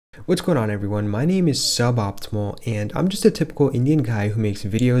What's going on, everyone? My name is Suboptimal, and I'm just a typical Indian guy who makes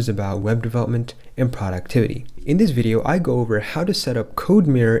videos about web development and productivity. In this video, I go over how to set up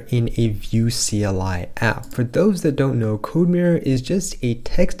CodeMirror in a Vue CLI app. For those that don't know, CodeMirror is just a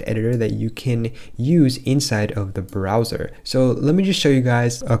text editor that you can use inside of the browser. So let me just show you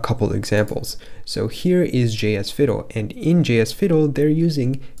guys a couple examples. So here is JS Fiddle, and in JS Fiddle, they're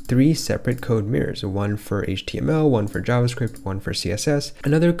using 3 separate code mirrors, one for HTML, one for JavaScript, one for CSS.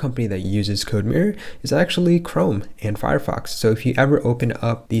 Another company that uses CodeMirror is actually Chrome and Firefox. So if you ever open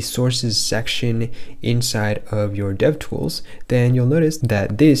up the sources section inside of your DevTools, then you'll notice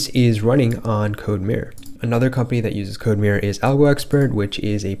that this is running on CodeMirror. Another company that uses CodeMirror is AlgoExpert, which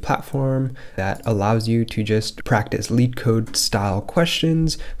is a platform that allows you to just practice lead code style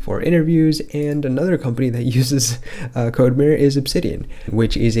questions for interviews. And another company that uses CodeMirror is Obsidian,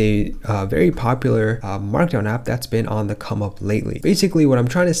 which is a very popular Markdown app that's been on the come up lately. Basically, what I'm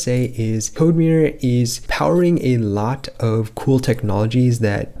trying to say is CodeMirror is powering a lot of cool technologies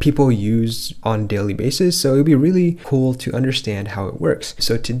that people use on a daily basis. So it'd be really cool to understand how it works.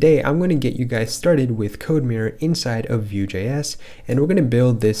 So today I'm going to get you guys started with CodeMirror inside of Vue.js, and we're going to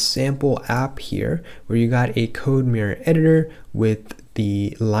build this sample app here where you got a CodeMirror editor with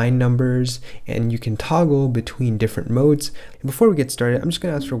the line numbers, and you can toggle between different modes. And before we get started, I'm just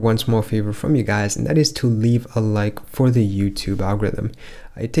going to ask for one small favor from you guys, and that is to leave a like for the YouTube algorithm.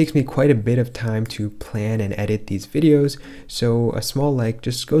 It takes me quite a bit of time to plan and edit these videos, so a small like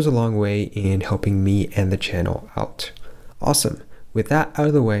just goes a long way in helping me and the channel out. Awesome. With that out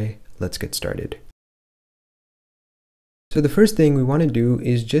of the way, let's get started. So the first thing we want to do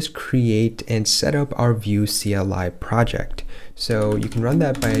is just create and set up our Vue CLI project. So you can run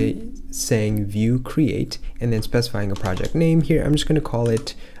that by saying Vue create and then specifying a project name. Here I'm just going to call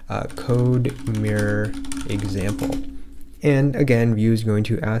it CodeMirror example. And again, Vue is going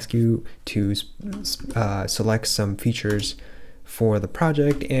to ask you to select some features for the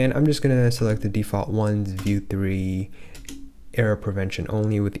project, and I'm just going to select the default ones: Vue 3, error prevention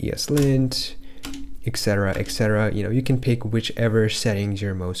only with ESLint, etc., etc. You know, you can pick whichever settings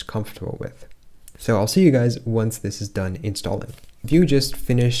you're most comfortable with. So I'll see you guys once this is done installing. Vue just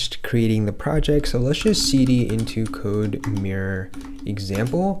finished creating the project, so let's just cd into CodeMirror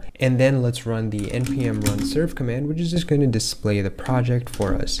example, and then let's run the npm run serve command, which is just going to display the project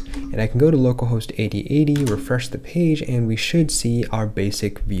for us. And I can go to localhost 8080, refresh the page, and we should see our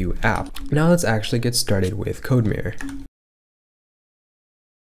basic Vue app. Now let's actually get started with CodeMirror.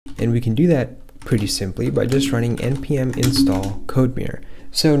 And we can do that pretty simply by just running npm install CodeMirror.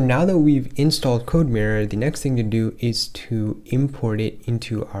 So now that we've installed CodeMirror, the next thing to do is to import it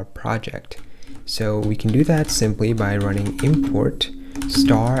into our project. So we can do that simply by running import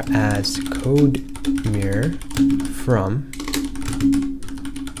star as CodeMirror from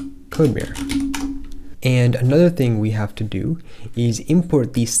CodeMirror. And another thing we have to do is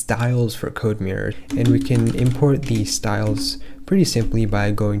import the styles for CodeMirror, and we can import the styles pretty simply by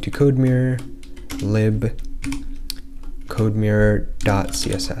going to CodeMirror lib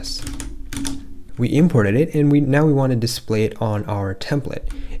CodeMirror.css. We imported it, and now we want to display it on our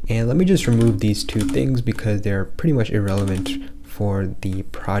template. And let me just remove these two things because they're pretty much irrelevant for the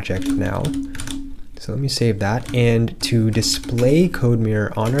project now. So let me save that. And to display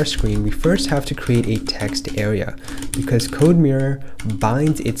CodeMirror on our screen, we first have to create a text area, because CodeMirror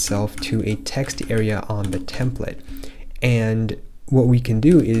binds itself to a text area on the template. And what we can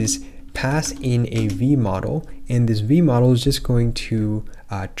do is pass in a V model, and this V model is just going to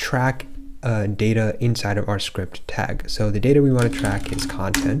track data inside of our script tag. So the data we want to track is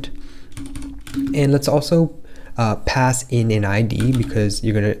content. And let's also pass in an ID, because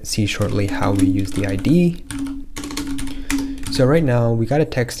you're going to see shortly how we use the ID. So right now we got a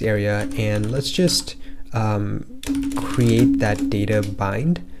text area, and let's just create that data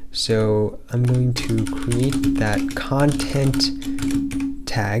bind. So I'm going to create that content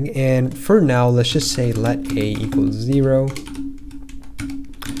tag, and for now let's just say let a equals 0.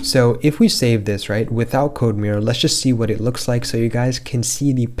 So if we save this, right, without CodeMirror, let's just see what it looks like so you guys can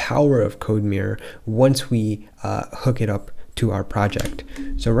see the power of CodeMirror once we hook it up to our project.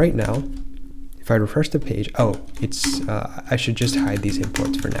 So right now, if I refresh the page, I should just hide these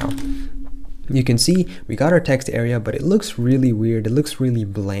imports for now. You can see we got our text area, but it looks really weird. It looks really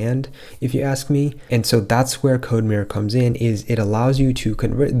bland, if you ask me. And so that's where CodeMirror comes in, is it allows you to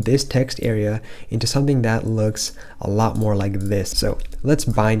convert this text area into something that looks a lot more like this. So let's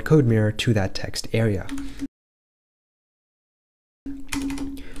bind CodeMirror to that text area.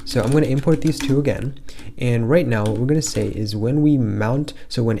 So I'm going to import these two again. And right now what we're going to say is when we mount,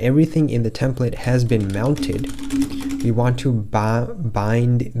 so when everything in the template has been mounted, we want to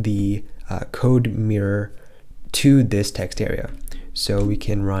bind the CodeMirror to this text area. So we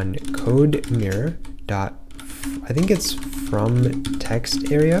can run CodeMirror dot, I think it's from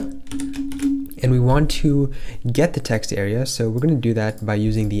text area, and we want to get the text area. So we're going to do that by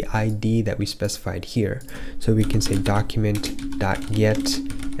using the ID that we specified here. So we can say document.get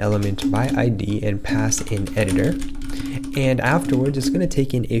element by ID and pass in editor. And afterwards, it's going to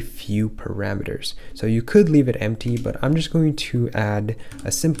take in a few parameters. So you could leave it empty, but I'm just going to add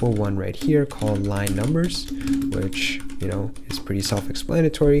a simple one right here called line numbers, which, you know, is pretty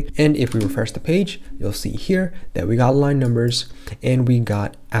self-explanatory. And if we refresh the page, you'll see here that we got line numbers and we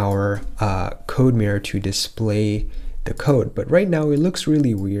got our CodeMirror to display the code. But right now it looks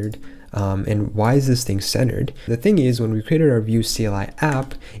really weird. And why is this thing centered? The thing is, when we created our Vue CLI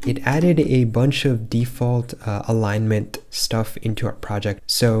app, it added a bunch of default alignment stuff into our project.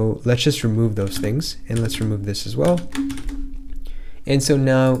 So let's just remove those things, and let's remove this as well. And so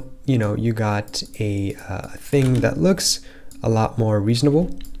now, you know, you got a thing that looks a lot more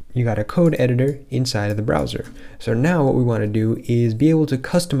reasonable. You got a code editor inside of the browser. So now what we want to do is be able to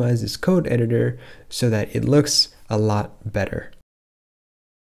customize this code editor so that it looks a lot better.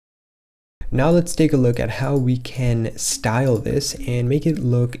 Now let's take a look at how we can style this and make it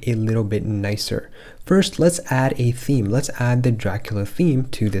look a little bit nicer. First, let's add a theme. Let's add the Dracula theme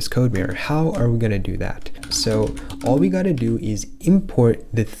to this CodeMirror. How are we going to do that? So all we got to do is import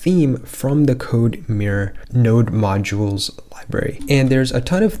the theme from the CodeMirror node modules library. And there's a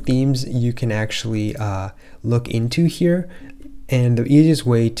ton of themes you can actually look into here. And the easiest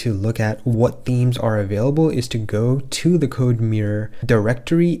way to look at what themes are available is to go to the CodeMirror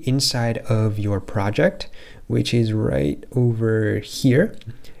directory inside of your project, which is right over here,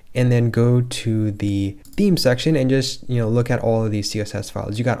 and then go to the theme section and just, you know, look at all of these CSS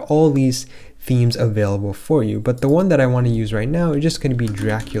files. You got all these themes available for you, but the one that I want to use right now is just going to be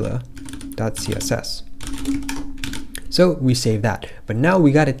Dracula.css. So we save that, but now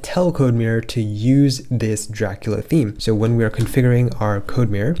we got to tell CodeMirror to use this Dracula theme. So when we are configuring our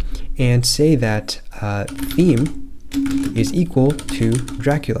CodeMirror, and say that theme is equal to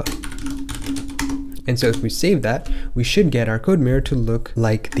Dracula. And so if we save that, we should get our CodeMirror to look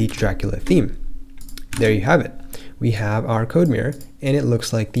like the Dracula theme. There you have it. We have our CodeMirror and it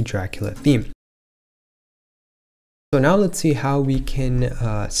looks like the Dracula theme. So now let's see how we can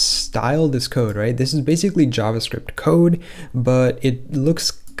style this code, right? This is basically JavaScript code, but it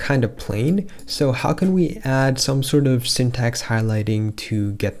looks kind of plain. So how can we add some sort of syntax highlighting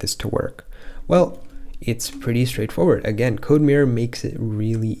to get this to work? Well, it's pretty straightforward. Again, CodeMirror makes it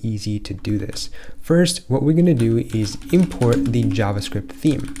really easy to do this. First, what we're gonna do is import the JavaScript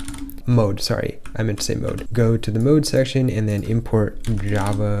theme. Mode, sorry, I meant to say mode. Go to the mode section and then import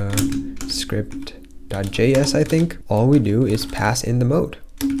JavaScript.js, I think. All we do is pass in the mode.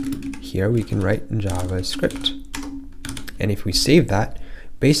 Here we can write JavaScript. And if we save that,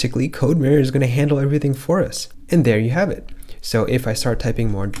 basically CodeMirror is going to handle everything for us. And there you have it. So if I start typing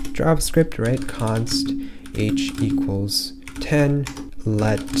more JavaScript, right, const h equals 10,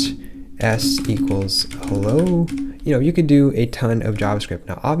 let s equals hello, you know, you could do a ton of JavaScript.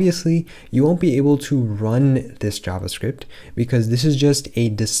 Now, obviously, you won't be able to run this JavaScript because this is just a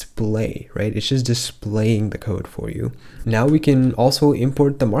display, right? It's just displaying the code for you. Now we can also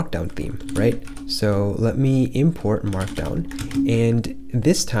import the Markdown theme, right? So let me import Markdown, and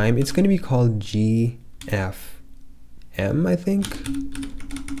this time it's going to be called GFM, I think.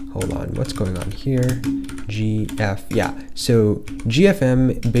 Hold on, what's going on here? GF, yeah. So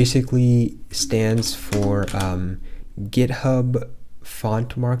GFM basically stands for GitHub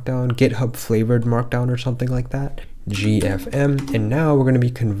font markdown, GitHub flavored markdown or something like that. GFM, and now we're going to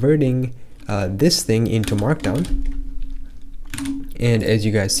be converting this thing into Markdown. And as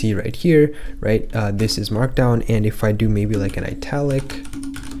you guys see right here, right, this is Markdown, and if I do maybe like an italic,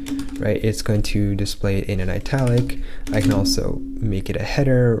 right, it's going to display it in an italic. I can also make it a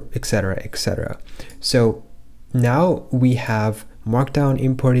header, etc., etc. So now we have Markdown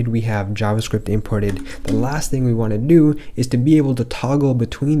imported, we have JavaScript imported. The last thing we want to do is to be able to toggle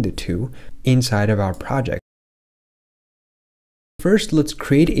between the two inside of our project. First, let's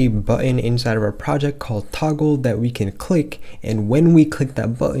create a button inside of our project called toggle that we can click, and when we click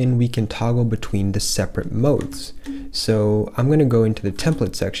that button, we can toggle between the separate modes. So I'm going to go into the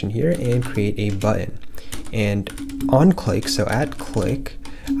template section here and create a button, and on click, so at click,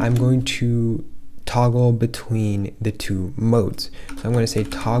 I'm going to toggle between the two modes. So I'm going to say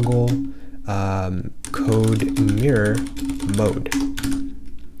toggle CodeMirror mode.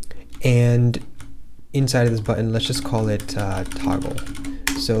 And inside of this button, let's just call it toggle.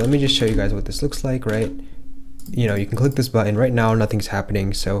 So let me just show you guys what this looks like, right? You know, you can click this button. Right now nothing's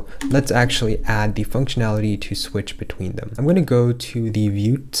happening, so let's actually add the functionality to switch between them. I'm going to go to the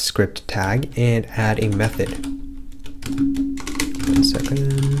Vue script tag and add a method. 1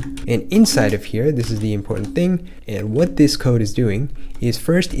 second. And inside of here, this is the important thing, and what this code is doing is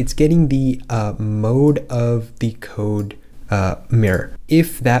first it's getting the mode of the code mirror.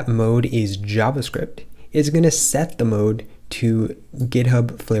 If that mode is JavaScript, it's going to set the mode to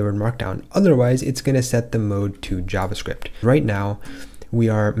GitHub flavored markdown. Otherwise, it's going to set the mode to JavaScript. Right now, we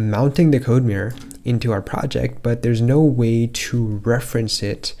are mounting the CodeMirror into our project, but there's no way to reference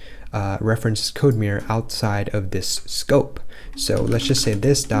it, reference CodeMirror outside of this scope. So let's just say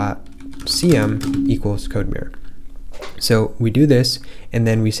this.cm equals CodeMirror. So we do this, and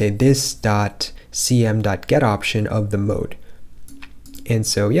then we say this.cm.get option of the mode. And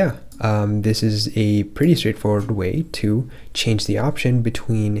so yeah, this is a pretty straightforward way to change the option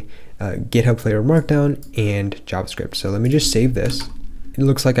between GitHub flavored markdown and JavaScript. So let me just save this. It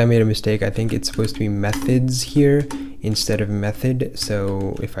looks like I made a mistake. I think it's supposed to be methods here instead of method.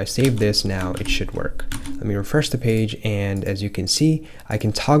 So if I save this now, it should work. Let me refresh the page, and as you can see, I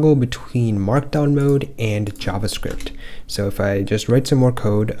can toggle between markdown mode and JavaScript. So if I just write some more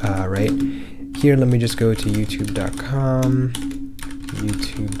code, right here, let me just go to youtube.com.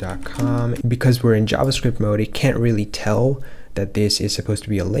 Because we're in JavaScript mode, it can't really tell that this is supposed to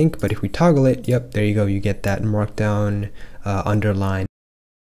be a link, but if we toggle it, yep, there you go, you get that markdown underline.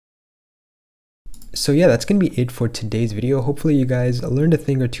 So yeah, that's going to be it for today's video. Hopefully you guys learned a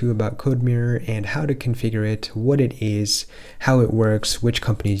thing or two about CodeMirror and how to configure it, what it is, how it works, which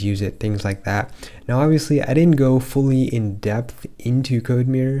companies use it, things like that. Now obviously I didn't go fully in depth into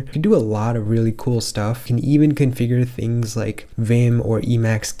CodeMirror. You can do a lot of really cool stuff. You can even configure things like Vim or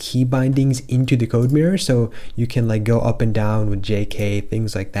Emacs key bindings into the CodeMirror, so you can like go up and down with JK,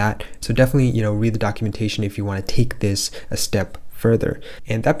 things like that. So definitely, you know, read the documentation if you want to take this a step further.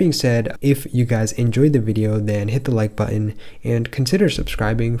 And that being said, if you guys enjoyed the video, then hit the like button and consider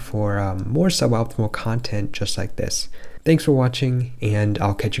subscribing for more suboptimal content just like this. Thanks for watching, and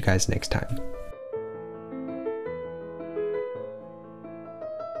I'll catch you guys next time.